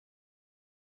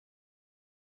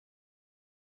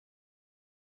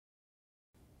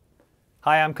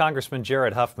Hi, I'm Congressman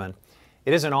Huffman.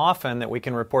 It isn't often that we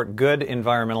can report good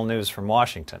environmental news from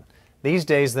Washington. These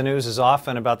days, the news is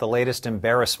often about the latest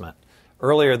embarrassment.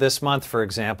 Earlier this month, for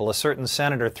example, a certain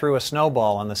senator threw a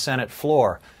snowball on the Senate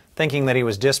floor, thinking that he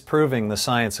was disproving the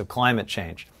science of climate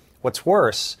change. What's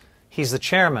worse, he's the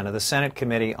chairman of the Senate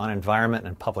Committee on Environment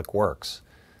and Public Works.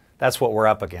 That's what we're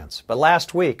up against. But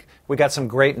last week, we got some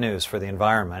great news for the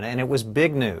environment, and it was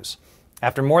big news.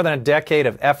 After more than a decade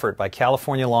of effort by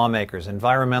California lawmakers,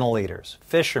 environmental leaders,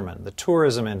 fishermen, the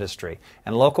tourism industry,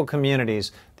 and local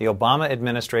communities, the Obama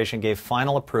administration gave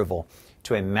final approval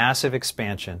to a massive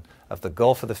expansion of the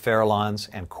Gulf of the Farallones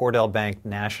and Cordell Bank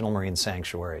National Marine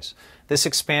Sanctuaries. This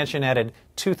expansion added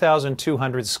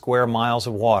 2,200 square miles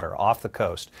of water off the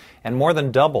coast and more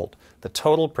than doubled the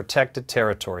total protected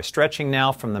territory, stretching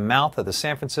now from the mouth of the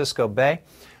San Francisco Bay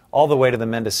all the way to the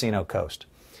Mendocino coast.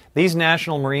 These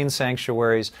national marine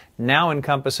sanctuaries now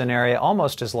encompass an area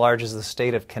almost as large as the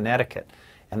state of Connecticut,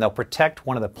 and they'll protect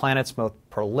one of the planet's most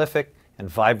prolific and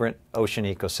vibrant ocean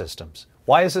ecosystems.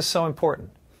 Why is this so important?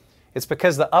 It's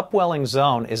because the upwelling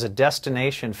zone is a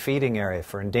destination feeding area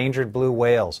for endangered blue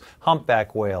whales,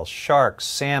 humpback whales, sharks,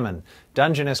 salmon,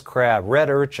 Dungeness crab, red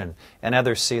urchin, and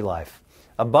other sea life.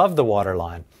 Above the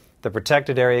waterline, the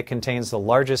protected area contains the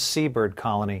largest seabird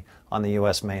colony on the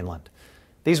U.S. mainland.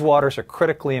 These waters are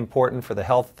critically important for the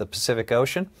health of the Pacific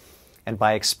Ocean, and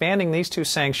by expanding these two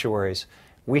sanctuaries,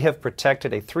 we have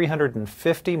protected a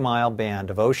 350-mile band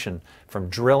of ocean from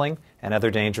drilling and other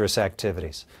dangerous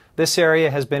activities. This area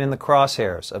has been in the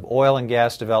crosshairs of oil and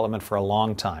gas development for a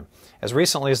long time, as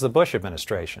recently as the Bush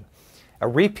administration. A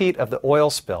repeat of the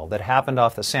oil spill that happened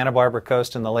off the Santa Barbara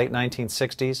coast in the late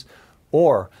 1960s,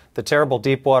 or the terrible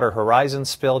Deepwater Horizon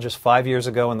spill just 5 years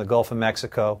ago in the Gulf of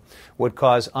Mexico, would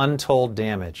cause untold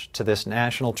damage to this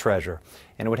national treasure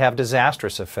and would have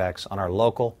disastrous effects on our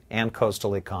local and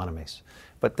coastal economies.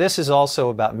 But this is also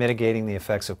about mitigating the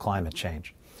effects of climate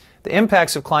change. The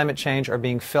impacts of climate change are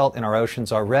being felt in our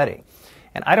oceans already.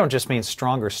 And I don't just mean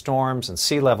stronger storms and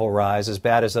sea level rise, as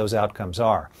bad as those outcomes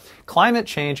are. Climate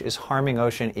change is harming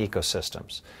ocean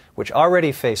ecosystems, which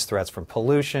already face threats from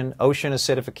pollution, ocean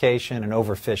acidification, and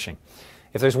overfishing.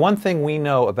 If there's one thing we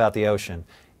know about the ocean,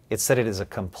 it's that it is a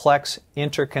complex,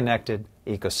 interconnected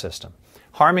ecosystem.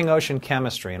 Harming ocean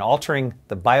chemistry and altering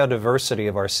the biodiversity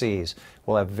of our seas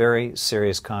will have very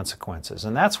serious consequences.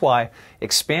 And that's why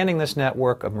expanding this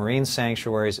network of marine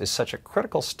sanctuaries is such a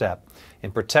critical step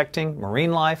in protecting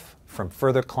marine life from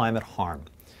further climate harm.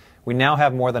 We now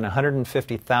have more than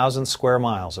 150,000 square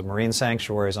miles of marine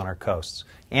sanctuaries on our coasts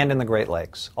and in the Great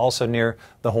Lakes, also near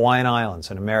the Hawaiian Islands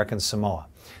and American Samoa.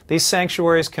 These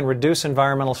sanctuaries can reduce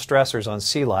environmental stressors on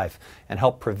sea life and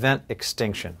help prevent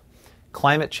extinction.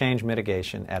 Climate change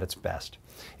mitigation at its best.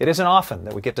 It isn't often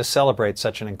that we get to celebrate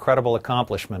such an incredible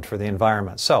accomplishment for the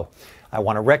environment. So I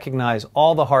want to recognize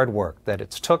all the hard work that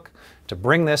it's took to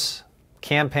bring this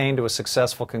campaign to a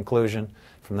successful conclusion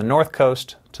from the North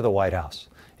Coast to the White House.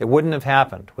 It wouldn't have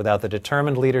happened without the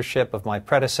determined leadership of my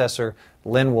predecessor,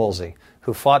 Lynn Woolsey,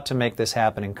 who fought to make this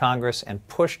happen in Congress and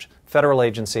pushed federal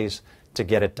agencies to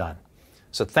get it done.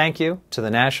 So thank you to the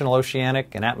National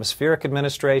Oceanic and Atmospheric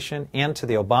Administration and to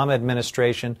the Obama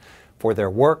administration for their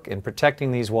work in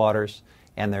protecting these waters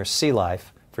and their sea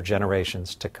life for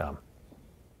generations to come.